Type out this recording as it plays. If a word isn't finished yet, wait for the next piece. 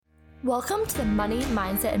Welcome to the Money,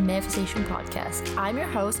 Mindset, and Manifestation Podcast. I'm your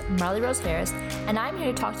host, Marley Rose Harris, and I'm here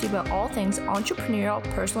to talk to you about all things entrepreneurial,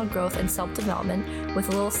 personal growth, and self-development with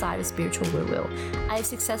a little side of spiritual woo-woo. I have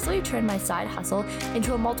successfully turned my side hustle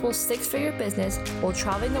into a multiple six-figure business while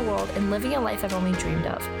traveling the world and living a life I've only dreamed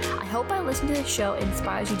of. I hope by listening to this show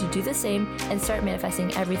inspires you to do the same and start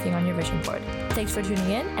manifesting everything on your vision board. Thanks for tuning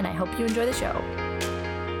in, and I hope you enjoy the show.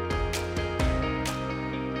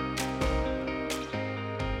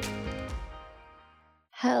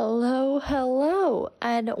 Hello,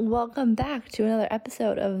 and welcome back to another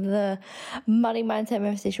episode of the Money, Mindset,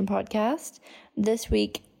 Manifestation Podcast. This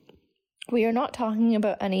week, we are not talking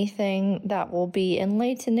about anything that will be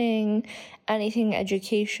enlightening, anything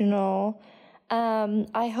educational.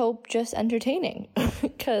 I hope just entertaining,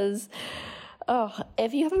 because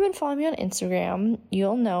if you haven't been following me on Instagram,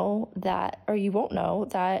 you'll know that, or you won't know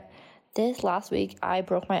that this last week, I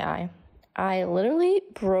broke my eye. I literally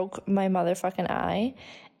broke my motherfucking eye,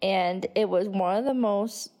 and it was one of the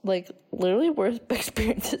most, literally worst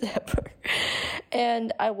experiences ever.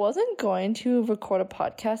 And I wasn't going to record a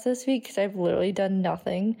podcast this week because I've literally done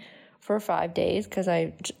nothing for 5 days because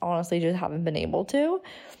I honestly just haven't been able to.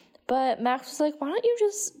 But Max was like, why don't you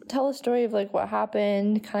just tell a story of, what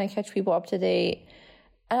happened, kind of catch people up to date?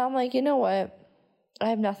 And I'm like, you know what? I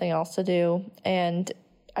have nothing else to do, and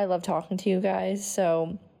I love talking to you guys,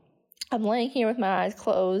 so I'm laying here with my eyes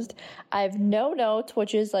closed. I have no notes,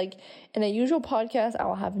 which is in a usual podcast,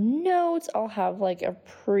 I'll have notes. I'll have a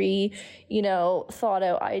thought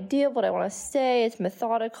out idea of what I want to say. It's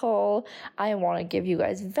methodical. I want to give you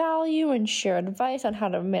guys value and share advice on how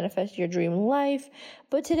to manifest your dream life.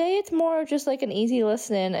 But today it's more just an easy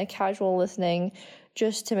listening, a casual listening,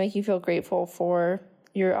 just to make you feel grateful for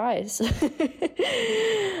your eyes.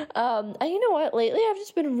 And you know what? Lately, I've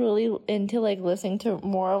just been really into listening to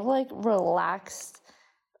more of relaxed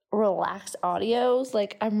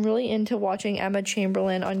audios. I'm really into watching Emma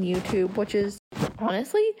Chamberlain on YouTube, which is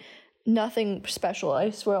honestly nothing special. I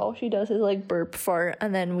swear, all she does is burp, fart,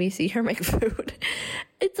 and then we see her make food.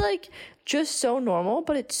 It's just so normal,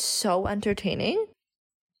 but it's so entertaining.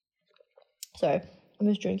 Sorry, I'm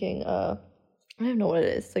just drinking. I don't know what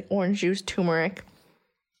it is. Orange juice, turmeric,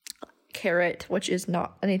 carrot, which is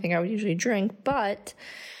not anything I would usually drink, but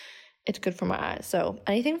it's good for my eyes. So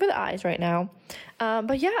anything for the eyes right now.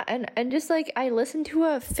 But yeah, and just I listened to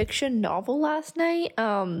a fiction novel last night.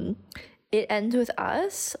 It Ends With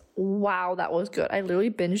Us. Wow, that was good. I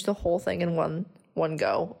literally binged the whole thing in one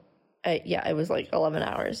go. It was 11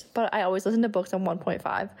 hours, but I always listen to books on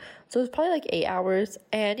 1.5, so it was probably 8 hours.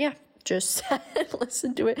 And yeah, just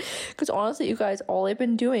listen to it, because honestly, you guys, all I've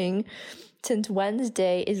been doing since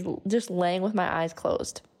Wednesday is just laying with my eyes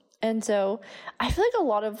closed. And so I feel a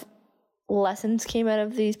lot of lessons came out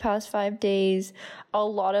of these past 5 days. A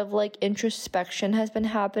lot of introspection has been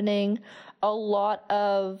happening, a lot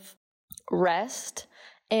of rest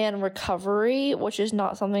and recovery, which is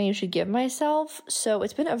not something you should give myself. So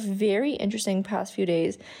it's been a very interesting past few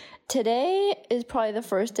days. Today is probably the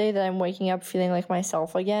first day that I'm waking up feeling like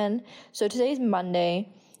myself again. So today's Monday,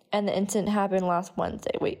 and the incident happened last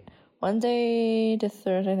Wednesday. Wednesday to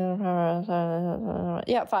Thursday,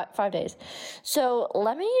 yeah, 5 days. So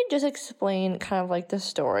let me just explain kind of the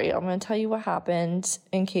story. I'm going to tell you what happened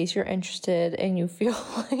in case you're interested and you feel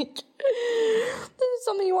this is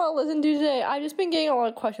something you want to listen to today. I've just been getting a lot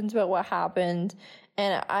of questions about what happened,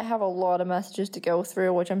 and I have a lot of messages to go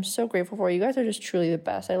through, which I'm so grateful for. You guys are just truly the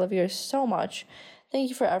best. I love you guys so much. Thank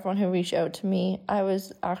you for everyone who reached out to me. I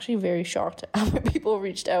was actually very shocked at how many people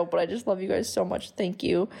reached out, but I just love you guys so much. Thank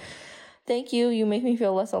you. Thank you. You make me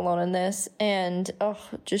feel less alone in this. And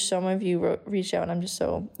just so many of you reached out, and I'm just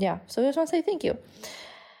so I just want to say thank you.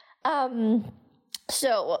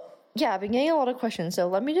 So yeah, I've been getting a lot of questions. So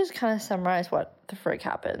let me just kind of summarize what the frick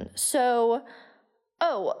happened. So,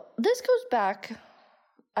 this goes back.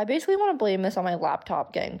 I basically want to blame this on my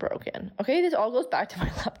laptop getting broken. Okay, this all goes back to my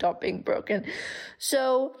laptop being broken.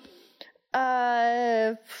 So,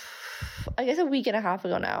 I guess a week and a half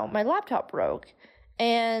ago now, my laptop broke.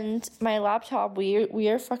 And my laptop, we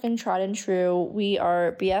are fucking tried and true. We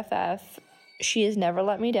are BFF. She has never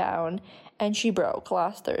let me down. And she broke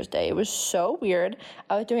last Thursday. It was so weird.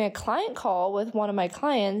 I was doing a client call with one of my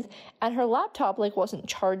clients, and her laptop wasn't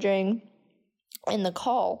charging in the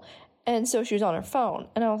call. And so she was on her phone.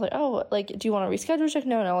 And I was like, do you want to reschedule? She's like,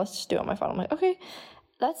 no, let's just do it on my phone. I'm like, okay,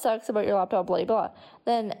 that sucks about your laptop, blah, blah.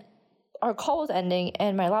 Then our call was ending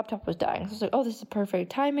and my laptop was dying. So I was like, this is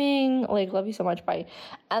perfect timing. Love you so much, bye.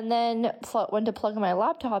 And then went to plug in my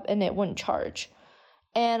laptop and it wouldn't charge.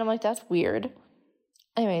 And I'm like, that's weird.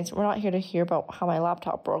 Anyways, we're not here to hear about how my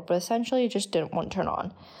laptop broke, but essentially it just didn't want to turn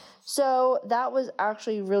on. So that was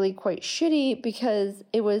actually really quite shitty because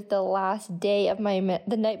it was the last day of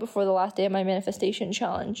the night before the last day of my manifestation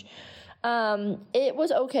challenge. It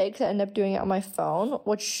was okay because I ended up doing it on my phone,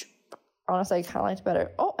 which honestly I kind of liked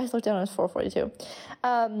better. Oh, I looked down and it's 4:42.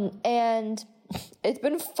 And it's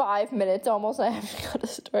been 5 minutes almost and I haven't got a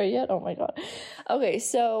story yet. Oh my god. Okay,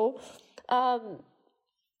 so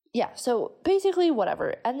yeah, so basically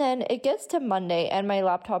whatever. And then it gets to Monday and my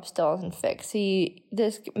laptop still isn't fixed.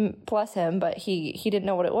 Bless him, but he didn't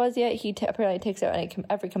know what it was yet. He apparently takes out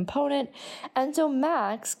every component. And so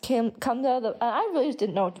Max comes out and I really just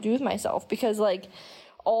didn't know what to do with myself because like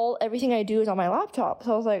everything I do is on my laptop.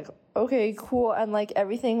 So I was like, okay, cool. And like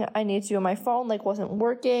everything I need to do on my phone like wasn't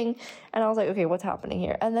working. And I was like, okay, what's happening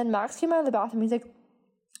here? And then Max came out of the bathroom. He's like,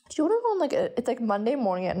 do you want to go on it's like Monday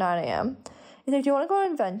morning at 9 a.m. He's like, do you want to go on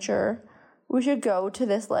an adventure? We should go to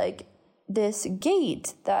this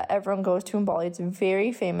gate that everyone goes to in Bali. It's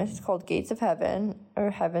very famous. It's called Gates of Heaven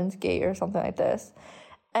or Heaven's Gate or something like this.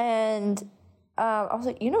 And I was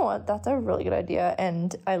like, you know what? That's a really good idea.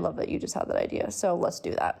 And I love that you just had that idea. So let's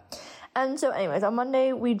do that. And so anyways, on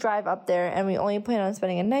Monday, we drive up there and we only plan on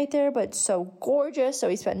spending a night there, but it's so gorgeous. So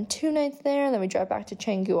we spend 2 nights there and then we drive back to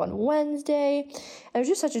Canggu on Wednesday. And it was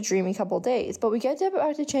just such a dreamy couple days. But we get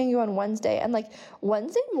back to Canggu on Wednesday and like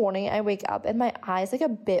Wednesday morning, I wake up and my eye's like a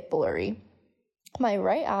bit blurry. My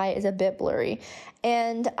right eye is a bit blurry.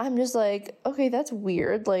 And I'm just like, okay, that's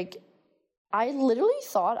weird. Like I literally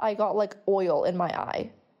thought I got like oil in my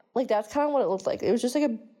eye. Like that's kind of what it looked like. It was just like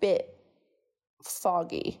a bit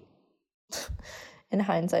foggy. In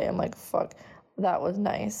hindsight, I'm like, fuck, that was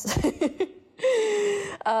nice.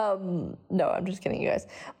 No, I'm just kidding, you guys.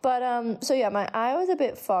 But, so yeah, my eye was a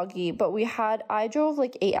bit foggy, but I drove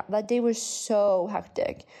like 8, that day was so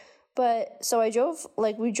hectic. But, so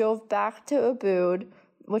we drove back to Ubud,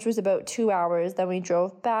 which was about 2 hours, then we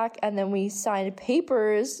drove back, and then we signed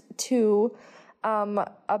papers to,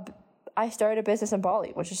 I started a business in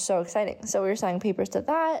Bali, which is so exciting. So we were signing papers to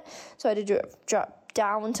that, so I had to drop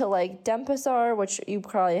down to like Denpasar, which you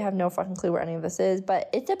probably have no fucking clue where any of this is, but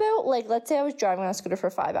it's about like, let's say I was driving on a scooter for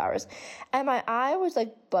 5 hours and my eye was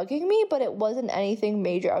like bugging me, but it wasn't anything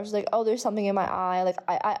major. I was like, oh, there's something in my eye. Like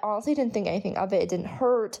I honestly didn't think anything of it. It didn't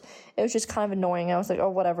hurt. It was just kind of annoying. I was like, oh,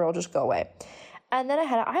 whatever, it'll just go away. And then I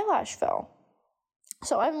had an eyelash fill.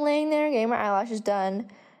 So I'm laying there getting my eyelashes done.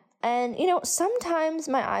 And, you know, sometimes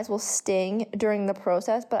my eyes will sting during the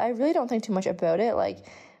process, but I really don't think too much about it. Like,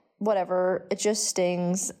 whatever, it just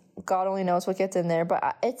stings. God only knows what gets in there,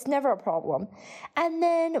 but it's never a problem. And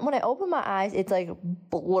then when I open my eyes, it's like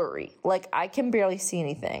blurry. Like I can barely see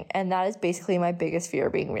anything. And that is basically my biggest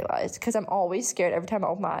fear being realized because I'm always scared every time I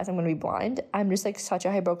open my eyes, I'm going to be blind. I'm just like such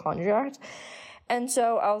a hypochondriac. And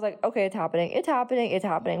so I was like, okay, it's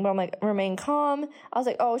happening. But I'm like, remain calm. I was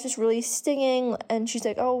like, oh, it's just really stinging. And she's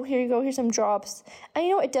like, oh, here you go. Here's some drops. And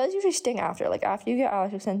you know, it does usually sting after. Like after you get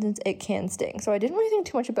eyelash extensions, it can sting. So I didn't really think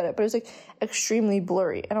too much about it, but it was like extremely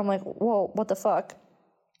blurry. And I'm like, whoa, what the fuck?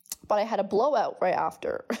 But I had a blowout right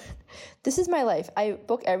after. This is my life. I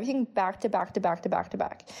book everything back to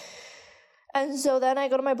back. And so then I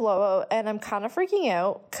go to my blowout and I'm kind of freaking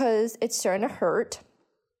out because it's starting to hurt.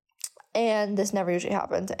 And this never usually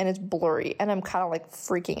happens, and it's blurry, and I'm kind of like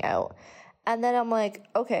freaking out. And then I'm like,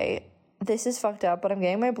 okay, this is fucked up, but I'm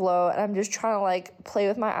getting my blow, and I'm just trying to like play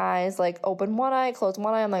with my eyes, like open one eye, close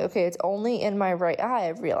one eye. I'm like, okay, it's only in my right eye,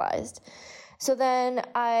 I've realized. So then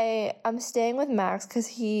I'm staying with Max because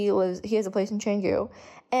he has a place in Canggu,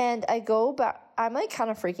 and I go back. I'm like kind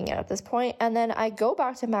of freaking out at this point, and then I go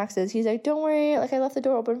back to Max's. He's like, don't worry, like I left the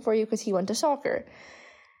door open for you because he went to soccer.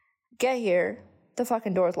 Get here. The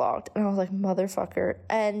fucking door's locked. And I was like, motherfucker.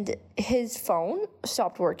 And his phone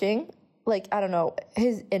stopped working. Like, I don't know,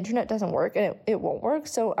 his internet doesn't work and it won't work.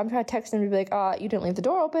 So I'm trying to text him to be like, you didn't leave the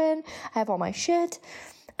door open. I have all my shit.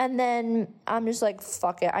 And then I'm just like,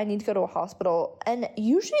 fuck it. I need to go to a hospital. And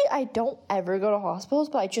usually I don't ever go to hospitals,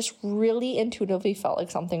 but I just really intuitively felt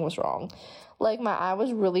like something was wrong. Like my eye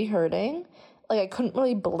was really hurting. Like I couldn't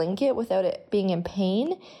really blink it without it being in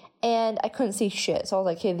pain. And I couldn't see shit. So I was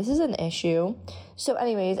like, hey, this is an issue. So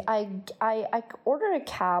anyways, I ordered a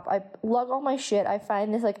cab. I lug all my shit. I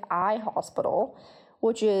find this, like, eye hospital,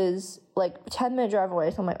 which is, like, 10-minute drive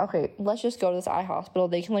away. So I'm like, okay, let's just go to this eye hospital.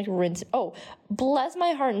 They can, like, rinse. Oh, bless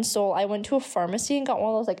my heart and soul. I went to a pharmacy and got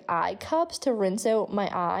one of those, like, eye cups to rinse out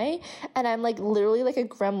my eye. And I'm, like, literally like a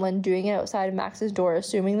gremlin doing it outside of Max's door,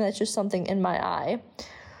 assuming that it's just something in my eye.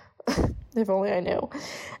 If only I knew.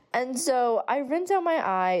 And so I rinse out my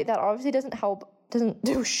eye. That obviously doesn't help, doesn't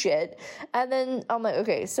do shit. And then I'm like,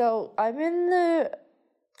 okay, so I'm in the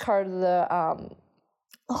car to the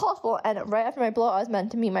hospital, and right after my blowout, I was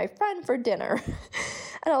meant to meet my friend for dinner.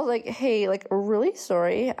 And I was like, hey, like, really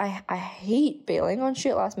sorry. I hate bailing on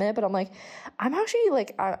shit last minute, but I'm like, I'm actually,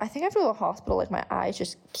 like, I think I have to go to the hospital. Like, my eye's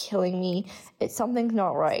just killing me. Something's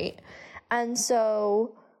not right. And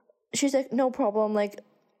so she's like, no problem. Like,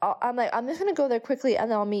 I'm like, I'm just going to go there quickly,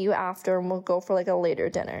 and then I'll meet you after, and we'll go for, like, a later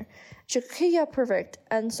dinner. She's like, okay, yeah, perfect.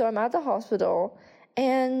 And so I'm at the hospital,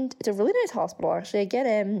 and it's a really nice hospital, actually. I get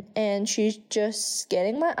in, and she's just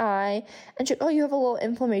scanning my eye, and she's like, oh, you have a little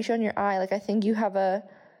inflammation on your eye. Like, I think you have a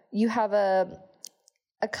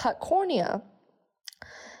cut cornea.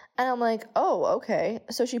 And I'm like, oh, okay.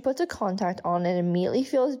 So she puts a contact on and immediately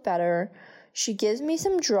feels better. She gives me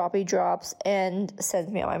some droppy drops and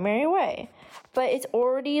sends me on my merry way. But it's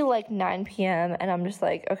already like 9 p.m. and I'm just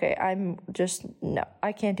like, okay, no,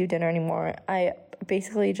 I can't do dinner anymore. I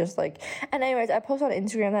basically just like, and anyways, I posted on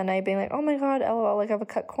Instagram that night being like, oh my God, LOL, like I have a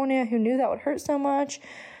cut cornea. Who knew that would hurt so much?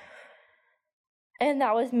 And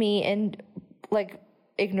that was me in like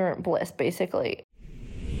ignorant bliss, basically.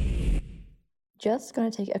 Just going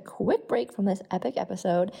to take a quick break from this epic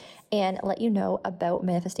episode and let you know about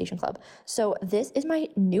Manifestation Club. So this is my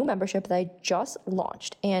new membership that I just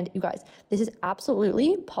launched. And you guys, this is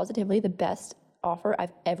absolutely, positively the best offer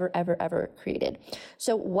I've ever created.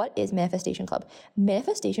 So what is Manifestation Club?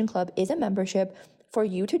 Manifestation Club is a membership for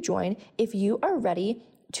you to join if you are ready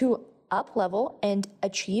to up level and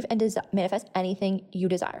achieve and manifest anything you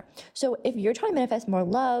desire. So if you're trying to manifest more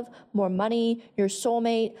love, more money, your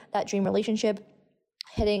soulmate, that dream relationship,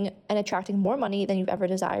 hitting and attracting more money than you've ever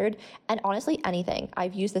desired, and honestly, anything.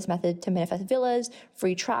 I've used this method to manifest villas,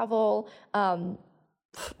 free travel,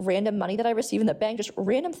 random money that I receive in the bank, just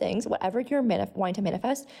random things, whatever you're wanting to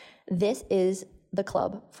manifest, this is the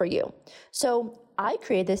club for you. So I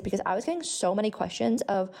created this because I was getting so many questions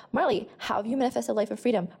of, Marley, how have you manifested a life of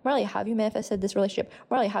freedom? Marley, how have you manifested this relationship?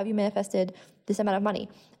 Marley, how have you manifested this amount of money?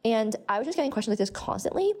 And I was just getting questions like this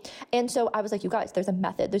constantly. And so I was like, you guys, there's a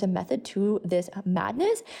method to this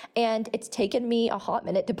madness. And it's taken me a hot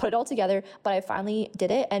minute to put it all together, but I finally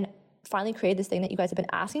did it and finally created this thing that you guys have been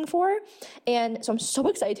asking for. And so I'm so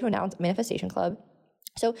excited to announce Manifestation Club.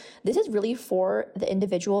 So this is really for the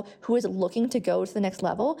individual who is looking to go to the next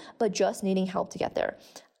level, but just needing help to get there.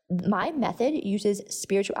 My method uses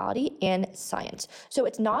spirituality and science. So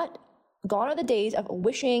it's not gone are the days of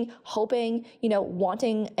wishing, hoping,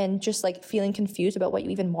 wanting, and just like feeling confused about what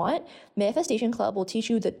you even want. Manifestation Club will teach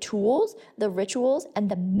you the tools, the rituals,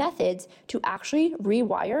 and the methods to actually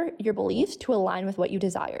rewire your beliefs to align with what you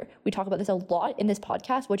desire. We talk about this a lot in this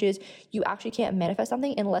podcast, which is you actually can't manifest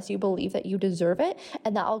something unless you believe that you deserve it.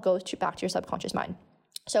 And that all goes back to your subconscious mind.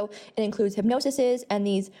 So it includes hypnosises and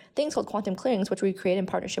these things called quantum clearings, which we create in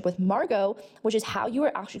partnership with Margot, which is how you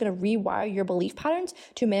are actually going to rewire your belief patterns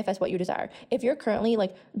to manifest what you desire. If you're currently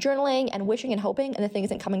like journaling and wishing and hoping and the thing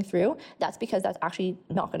isn't coming through, that's because that's actually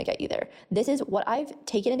not going to get you there. This is what I've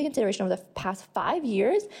taken into consideration over the past 5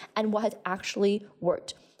 years and what has actually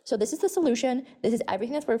worked. So this is the solution. This is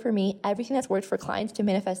everything that's worked for me, everything that's worked for clients to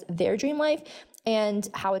manifest their dream life, and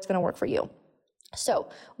how it's going to work for you. So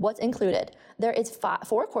what's included? There is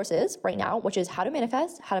 4 courses right now, which is how to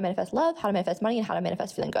manifest love, how to manifest money, and how to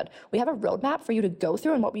manifest feeling good. We have a roadmap for you to go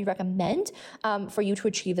through and what we recommend for you to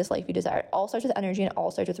achieve this life you desire. It all starts with energy and it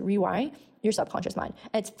all starts with rewiring your subconscious mind.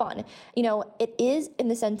 And it's fun. It is in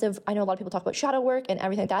the sense of, I know a lot of people talk about shadow work and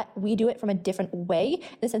everything like that. We do it from a different way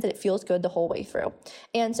in the sense that it feels good the whole way through.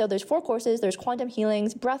 And so there's 4 courses. There's quantum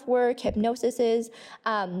healings, breath work, hypnosises,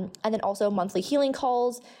 and then also monthly healing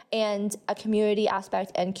calls and a community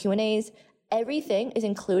aspect and Q&As. Everything is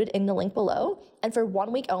included in the link below. And for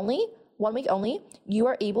 1 week only, you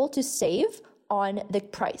are able to save on the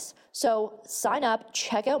price. So sign up,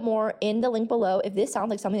 check out more in the link below if this sounds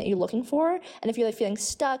like something that you're looking for. And if you're like feeling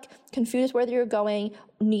stuck, confused where you're going,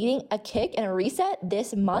 needing a kick and a reset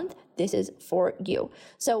this month, this is for you.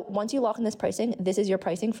 So once you lock in this pricing, this is your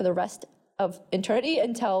pricing for the rest of eternity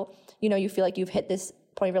until, you feel like you've hit this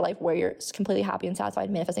point of your life where you're completely happy and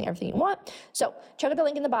satisfied manifesting everything you want. So check out the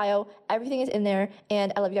link in the bio. Everything is in there.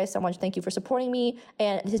 And I love you guys so much. Thank you for supporting me.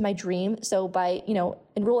 And this is my dream. So by,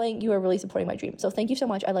 enrolling, you are really supporting my dream. So thank you so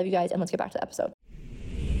much. I love you guys. And let's get back to the episode.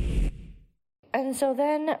 And so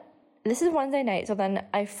then this is Wednesday night. So then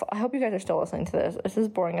I hope you guys are still listening to this. This is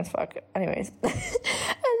boring as fuck. Anyways.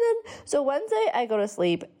 So Wednesday I go to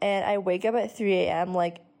sleep and I wake up at 3 a.m.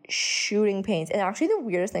 like shooting pains. And actually the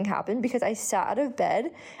weirdest thing happened because I sat out of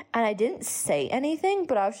bed and I didn't say anything,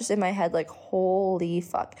 but I was just in my head like, holy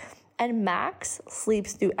fuck. And Max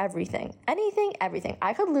sleeps through everything. Everything.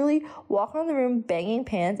 I could literally walk around the room banging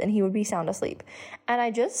pans and he would be sound asleep. And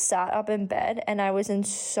I just sat up in bed and I was in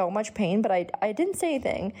so much pain, but I didn't say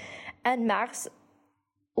anything. And Max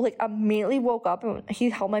like immediately woke up and he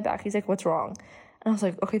held my back. He's like, what's wrong? And I was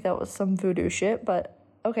like, okay, that was some voodoo shit, but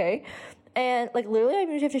okay. And like literally I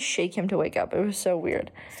usually have to shake him to wake up. It was so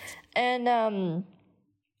weird. And so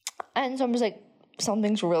I'm just like,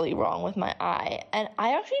 something's really wrong with my eye. And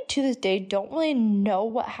I actually to this day don't really know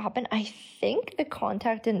what happened. I think the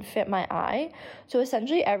contact didn't fit my eye. So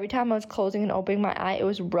essentially every time I was closing and opening my eye, it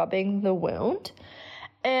was rubbing the wound.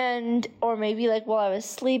 And or maybe like while I was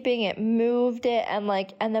sleeping it moved it, and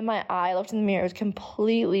then my eye looked in the mirror, it was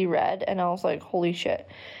completely red, and I was like, holy shit.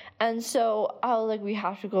 And so I was like, we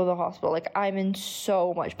have to go to the hospital. Like, I'm in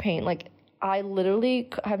so much pain. Like, I literally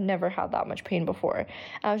have never had that much pain before.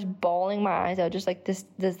 I was bawling my eyes out, just like, this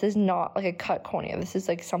is not like a cut cornea. This is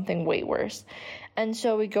like something way worse. And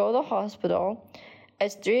so we go to the hospital.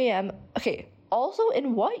 It's 3 a.m. Okay, also,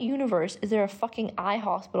 in what universe is there a fucking eye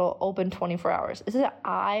hospital open 24 hours? This is an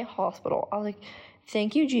eye hospital. I was like,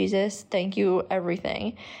 thank you, Jesus. Thank you,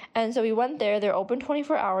 everything. And so we went there. They're open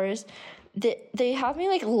 24 hours. They have me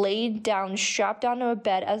like laid down, strapped down to a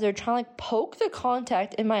bed as they're trying to like poke the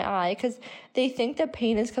contact in my eye because they think the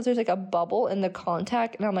pain is because there's like a bubble in the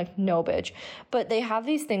contact. And I'm like, no, bitch. But they have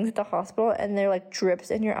these things at the hospital and they're like drips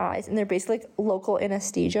in your eyes and they're basically like local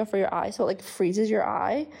anesthesia for your eye. So it like freezes your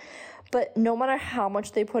eye. But no matter how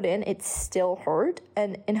much they put in, it still hurt.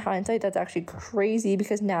 And in hindsight, that's actually crazy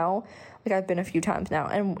because now, like I've been a few times now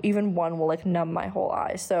and even one will like numb my whole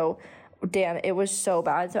eye. So damn, it was so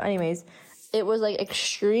bad. So anyways, it was like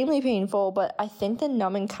extremely painful, but I think the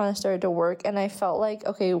numbing kind of started to work and I felt like,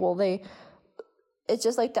 okay, well it's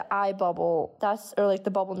just like the eye bubble, or like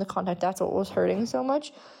the bubble in the contact, that's what was hurting so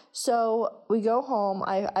much. So we go home,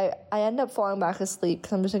 I end up falling back asleep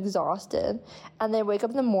because I'm just exhausted, and then wake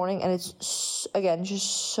up in the morning and it's, again,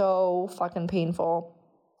 just so fucking painful.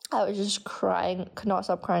 I was just crying, could not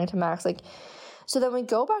stop crying to Max, like. So then we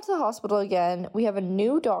go back to the hospital again. We have a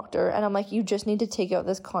new doctor, and I'm like, you just need to take out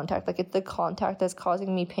this contact. Like, it's the contact that's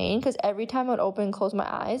causing me pain. Because every time I would open and close my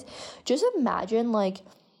eyes, just imagine, like,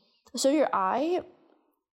 so your eye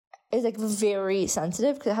is, like, very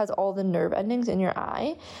sensitive because it has all the nerve endings in your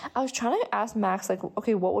eye. I was trying to ask Max, like,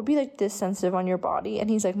 okay, what would be, like, this sensitive on your body? And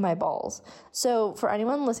he's like, my balls. So for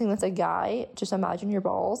anyone listening that's a guy, just imagine your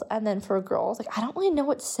balls. And then for girls, like, I don't really know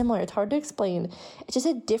what's similar. It's hard to explain. It's just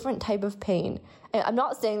a different type of pain. And I'm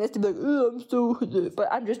not saying this to be like, oh, I'm so, but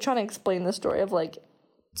I'm just trying to explain the story of, like,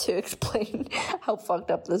 to explain how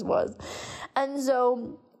fucked up this was. And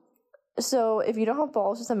so if you don't have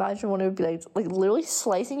balls, just imagine what it would be like literally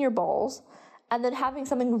slicing your balls and then having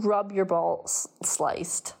something rub your balls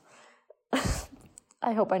sliced.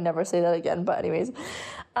 I hope I never say that again, but anyways.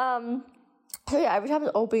 So yeah, every time I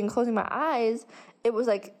was opening and closing my eyes, it was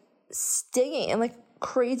like stinging and like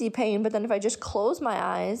crazy pain. But then if I just closed my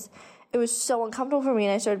eyes, it was so uncomfortable for me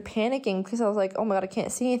and I started panicking because I was like, oh my God, I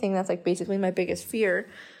can't see anything. That's like basically my biggest fear.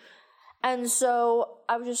 And so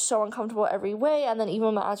I was just so uncomfortable every way. And then even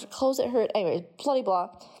when my eyes were closed, it hurt. Anyways, bloody blah.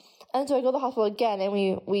 And so I go to the hospital again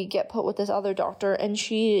and we get put with this other doctor and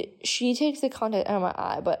she takes the contact out of my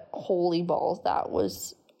eye, but holy balls, that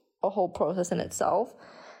was a whole process in itself.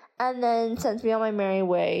 And then sends me on my merry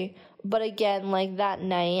way. But again, like that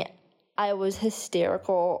night, I was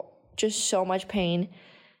hysterical, just so much pain.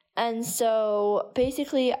 And so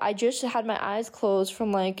basically I just had my eyes closed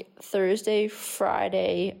from like Thursday,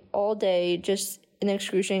 Friday, all day, just in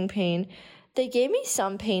excruciating pain. They gave me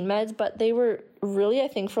some pain meds, but they were really, I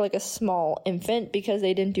think, for like a small infant because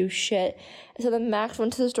they didn't do shit. So then Max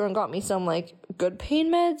went to the store and got me some like good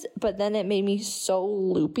pain meds, but then it made me so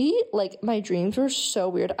loopy. Like my dreams were so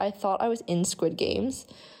weird. I thought I was in Squid Games.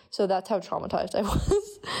 So that's how traumatized I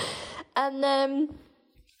was. And then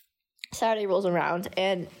Saturday rolls around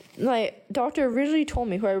and my doctor originally told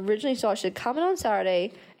me, who I originally saw, she said, come in on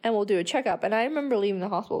Saturday and we'll do a checkup. And I remember leaving the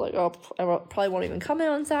hospital like, oh, I probably won't even come in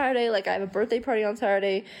on Saturday. Like, I have a birthday party on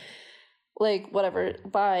Saturday. Like, whatever,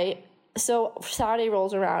 bye. So Saturday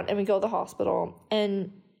rolls around and we go to the hospital.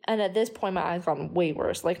 And at this point, my eyes gotten way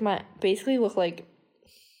worse. Like, my basically look like,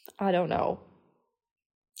 I don't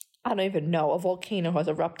even know. A volcano has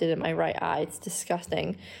erupted in my right eye. It's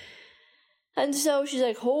disgusting. And so she's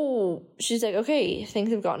like, okay,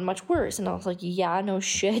 things have gotten much worse. And I was like, yeah, no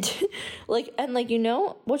shit. Like, and like, you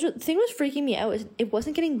know, the thing was freaking me out is it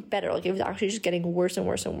wasn't getting better. Like, it was actually just getting worse and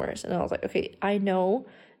worse and worse. And I was like, okay, I know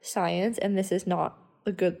science and this is not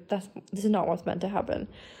this is not what's meant to happen.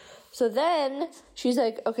 So then she's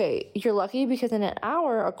like, okay, you're lucky because in an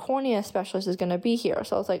hour, a cornea specialist is going to be here.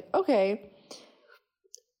 So I was like, okay,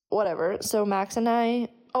 whatever. So Max and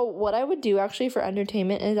what I would do actually for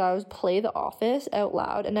entertainment is I would play The Office out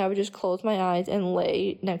loud and I would just close my eyes and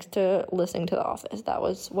lay next to listening to The Office. That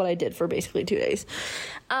was what I did for basically 2 days.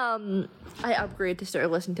 I upgraded to start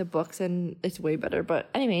listening to books and it's way better. But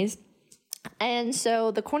anyways, and so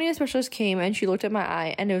the cornea specialist came and she looked at my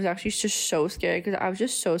eye and it was actually just so scary because I was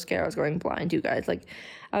just so scared I was going blind, you guys. Like,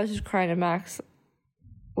 I was just crying to Max,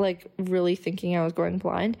 like really thinking I was going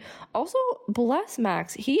blind. Also, bless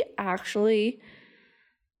Max, he actually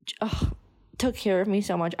took care of me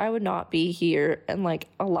so much. I would not be here and like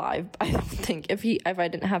alive, I don't think, if I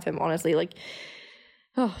didn't have him, honestly. Like,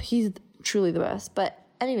 he's truly the best. But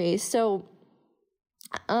anyways, so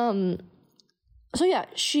yeah,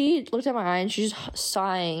 she looked at my eye and she's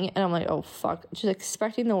sighing and I'm like, oh fuck. She's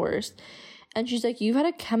expecting the worst. And she's like, you've had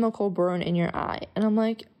a chemical burn in your eye. And I'm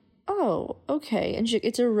like, oh, okay. And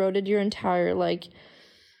it's eroded your entire, like,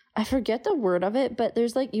 I forget the word of it, but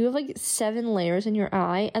there's like, you have like 7 layers in your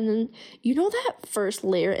eye. And then, you know, that first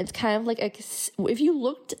layer, it's kind of like, if you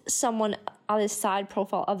looked someone on the side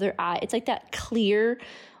profile of their eye, it's like that clear,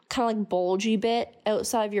 kind of like bulgy bit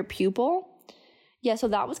outside of your pupil. Yeah, so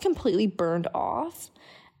that was completely burned off,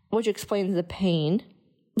 which explains the pain.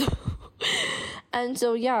 And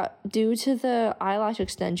so, yeah, due to the eyelash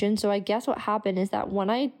extension, so I guess what happened is that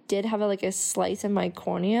when I did have a slice in my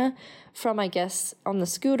cornea from, I guess, on the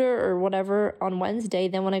scooter or whatever on Wednesday,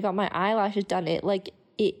 then when I got my eyelashes done, it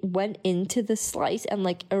went into the slice and,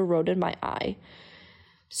 like, eroded my eye.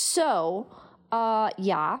 So,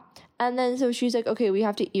 yeah. And then so she's like, okay, we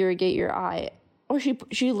have to irrigate your eye. Or she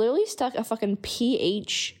literally stuck a fucking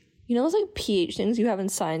pH, you know those like pH things you have in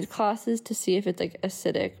science classes to see if it's like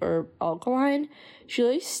acidic or alkaline? She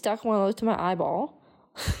literally stuck one of those to my eyeball.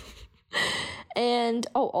 And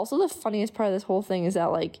also the funniest part of this whole thing is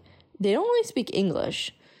that like they don't really speak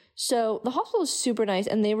English. So the hospital is super nice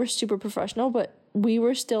and they were super professional, but we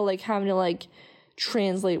were still like having to like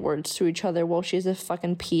translate words to each other while she has a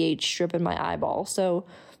fucking pH strip in my eyeball. So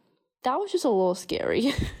that was just a little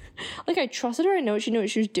scary. Like, I trusted her. I know she knew what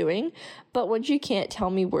she was doing. But when she can't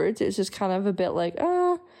tell me words, it's just kind of a bit like,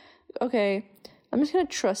 okay, I'm just going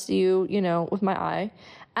to trust you, you know, with my eye.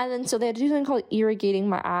 And then so they had to do something called irrigating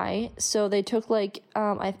my eye. So they took, like,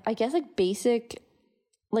 I guess, like, basic,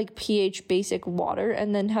 like, pH basic water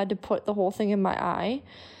and then had to put the whole thing in my eye.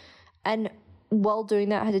 And while doing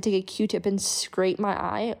that, I had to take a Q-tip and scrape my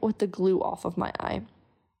eye with the glue off of my eye.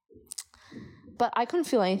 But I couldn't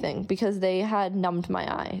feel anything because they had numbed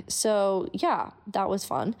my eye. So, yeah, that was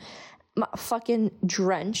fun. Fucking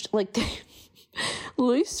drenched. Like, they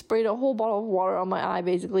literally sprayed a whole bottle of water on my eye,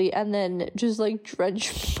 basically, and then just, like,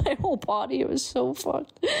 drenched my whole body. It was so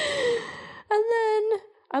fucked. And then,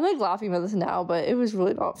 I'm, like, laughing about this now, but it was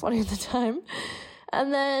really not funny at the time.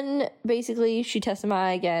 And then, basically, she tested my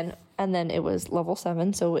eye again, and then it was level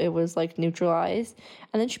 7, so it was, like, neutralized.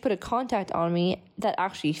 And then she put a contact on me that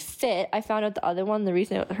actually fit. I found out the other one, the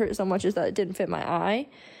reason it hurt so much is that it didn't fit my eye.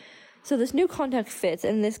 So this new contact fits,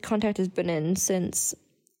 and this contact has been in since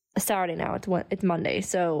Saturday now. It's Monday.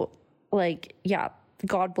 So, like, yeah,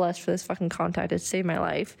 God bless for this fucking contact. It saved my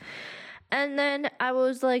life. And then I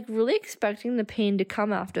was, like, really expecting the pain to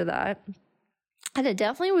come after that. And it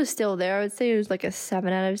definitely was still there. I would say it was like a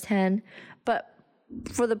 7 out of 10. But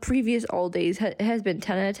for the previous all days, it has been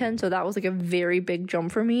 10 out of 10. So that was like a very big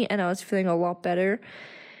jump for me. And I was feeling a lot better.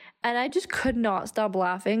 And I just could not stop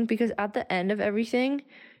laughing because at the end of everything,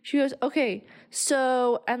 she goes, okay,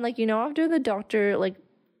 so, and like, you know, after the doctor, like,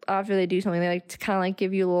 after they do something, they like to kind of like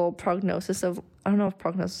give you a little prognosis of, I don't know if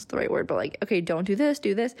prognosis is the right word, but like, okay, don't do this,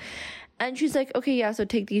 do this. And she's like, okay, yeah, so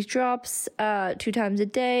take these drops 2 times a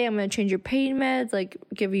day. I'm going to change your pain meds, like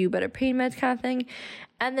give you better pain meds kind of thing.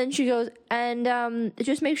 And then she goes, and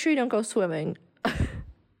just make sure you don't go swimming. I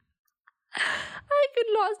could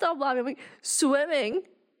not stop laughing. I'm like, swimming?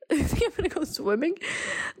 I think I'm going to go swimming?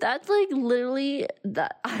 That's like literally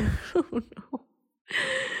that. I don't know.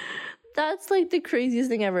 That's like the craziest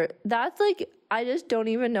thing ever. That's like, I just don't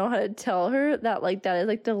even know how to tell her that like that is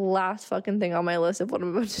like the last fucking thing on my list of what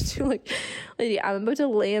I'm about to do. Like, lady, I'm about to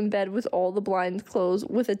lay in bed with all the blinds closed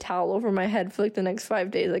with a towel over my head for like the next 5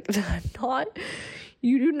 days. Like,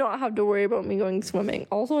 you do not have to worry about me going swimming.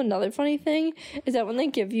 Also, another funny thing is that when they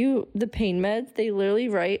give you the pain meds, they literally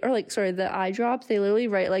write, the eye drops, they literally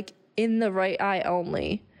write like in the right eye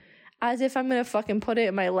only. As if I'm gonna fucking put it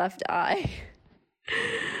in my left eye.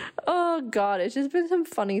 Oh god, it's just been some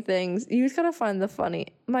funny things. You just gotta find the funny.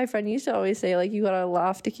 My friend used to always say, like, you gotta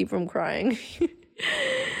laugh to keep from crying.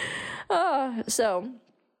 So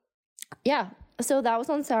yeah, so that was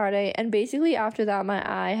on Saturday, and basically after that my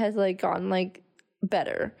eye has like gotten like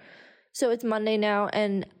better. So it's Monday now,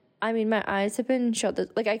 and I mean my eyes have been shut.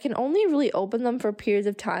 Like I can only really open them for periods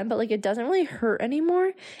of time, but like it doesn't really hurt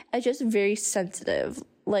anymore. It's just very sensitive.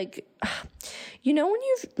 Like, you know when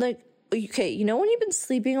you've like, okay, you know when you've been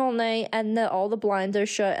sleeping all night and all the blinds are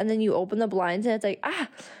shut, and then you open the blinds and it's like,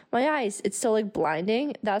 my eyes, it's still like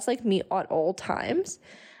blinding. That's like me at all times.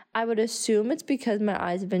 I would assume it's because my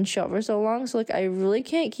eyes have been shut for so long. So like I really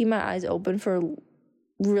can't keep my eyes open for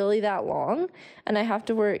really that long, and I have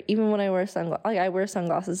to wear, even when I wear sunglasses, like I wear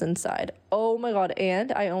sunglasses inside. Oh my god.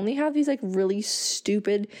 And I only have these like really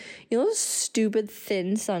stupid, you know, those stupid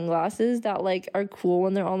thin sunglasses that like are cool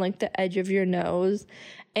when they're on like the edge of your nose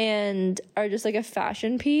and are just like a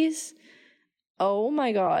fashion piece. Oh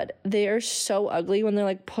my god, they are so ugly when they're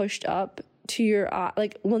like pushed up to your eye.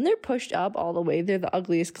 Like when they're pushed up all the way, they're the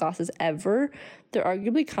ugliest glasses ever. They're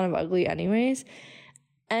arguably kind of ugly anyways.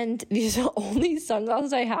 And these are the only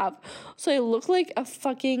sunglasses I have. So I look like a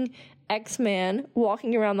fucking X-Man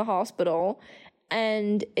walking around the hospital.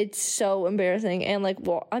 And it's so embarrassing. And like,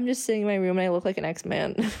 well, I'm just sitting in my room and I look like an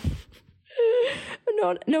X-Man.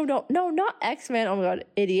 No, not X-Man. Oh my god,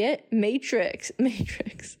 idiot. Matrix. I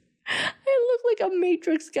look like a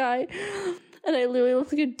Matrix guy. And I literally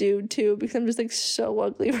look like a dude too, because I'm just like so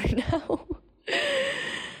ugly right now.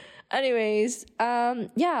 Anyways,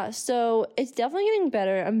 yeah, so it's definitely getting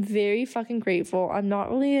better. I'm very fucking grateful. I'm not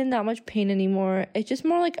really in that much pain anymore. It's just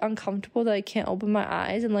more like uncomfortable that I can't open my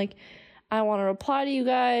eyes, and like I want to reply to you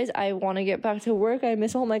guys. I want to get back to work. I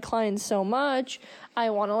miss all my clients so much. I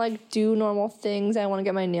want to like do normal things. I want to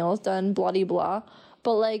get my nails done, bloody blah.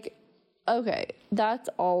 But like, okay, that's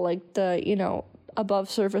all like the, you know, above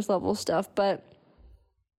surface level stuff. But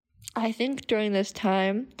I think during this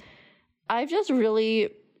time, I've just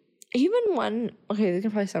really, even when, okay, this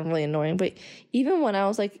can probably sound really annoying, but even when I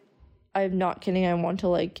was like, I'm not kidding, I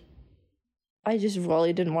just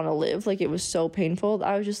really didn't want to live. Like, it was so painful.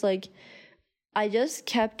 I was just like, I just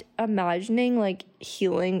kept imagining like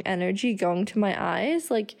healing energy going to my eyes.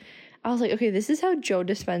 Like, I was like, okay, this is how Joe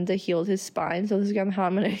Dispenza healed his spine, so this is how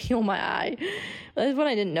I'm gonna heal my eye. That's when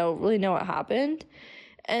I didn't really know what happened.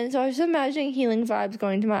 And so I was just imagining healing vibes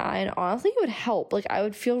going to my eye, and honestly, it would help. Like, I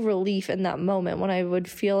would feel relief in that moment when I would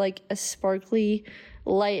feel like a sparkly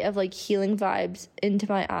light of like healing vibes into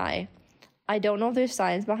my eye. I don't know if there's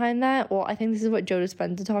science behind that. Well, I think this is what Joe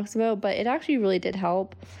Dispenza talks about, but it actually really did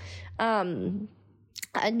help. And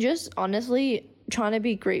just honestly trying to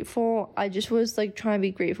be grateful. I just was like trying to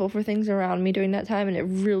be grateful for things around me during that time, and it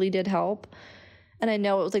really did help. And I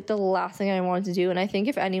know it was like the last thing I wanted to do. And I think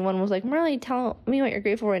if anyone was like, Marley, tell me what you're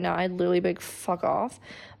grateful for right now, I'd literally be like, fuck off.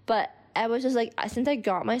 But I was just like, since I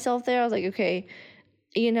got myself there, I was like, okay,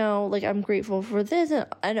 you know, like I'm grateful for this.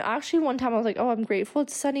 And actually one time I was like, oh, I'm grateful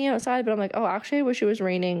it's sunny outside. But I'm like, oh, actually I wish it was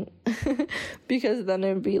raining because then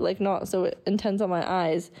it would be like not so intense on my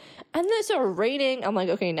eyes. And then it started raining. I'm like,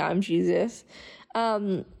 okay, now I'm Jesus.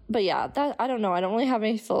 But yeah, that, I don't know. I don't really have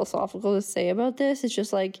any philosophical to say about this. It's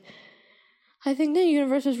just like, I think the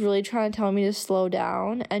universe was really trying to tell me to slow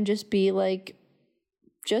down and just be like,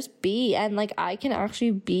 just be. And like, I can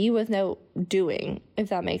actually be without doing, if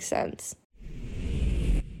that makes sense.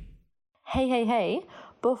 Hey,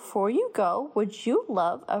 before you go, would you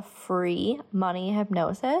love a free money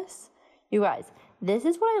hypnosis? You guys, this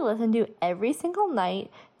is what I listen to every single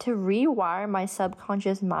night to rewire my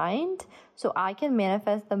subconscious mind so I can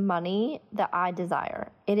manifest the money that I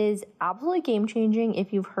desire. It is absolutely game-changing.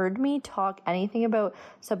 If you've heard me talk anything about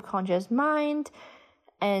subconscious mind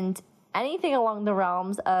and anything along the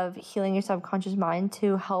realms of healing your subconscious mind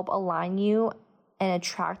to help align you and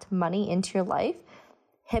attract money into your life,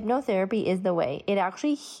 hypnotherapy is the way. It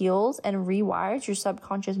actually heals and rewires your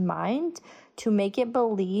subconscious mind to make it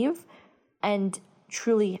believe and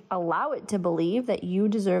truly allow it to believe that you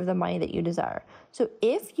deserve the money that you desire. So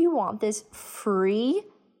if you want this free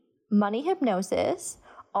money hypnosis,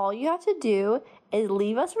 all you have to do is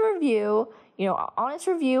leave us a review, you know, honest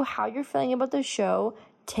review, how you're feeling about the show,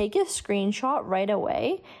 take a screenshot right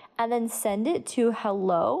away, and then send it to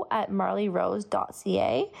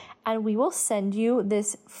hello@marleyrose.ca, and we will send you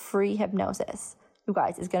this free hypnosis. You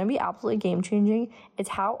guys, it's going to be absolutely game-changing. It's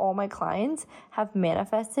how all my clients have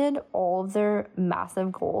manifested all of their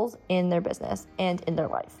massive goals in their business and in their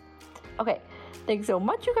life. Okay, thanks so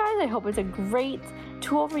much, you guys. I hope it's a great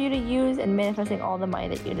tool for you to use in manifesting all the money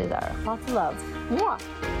that you desire. Lots of love. Mwah!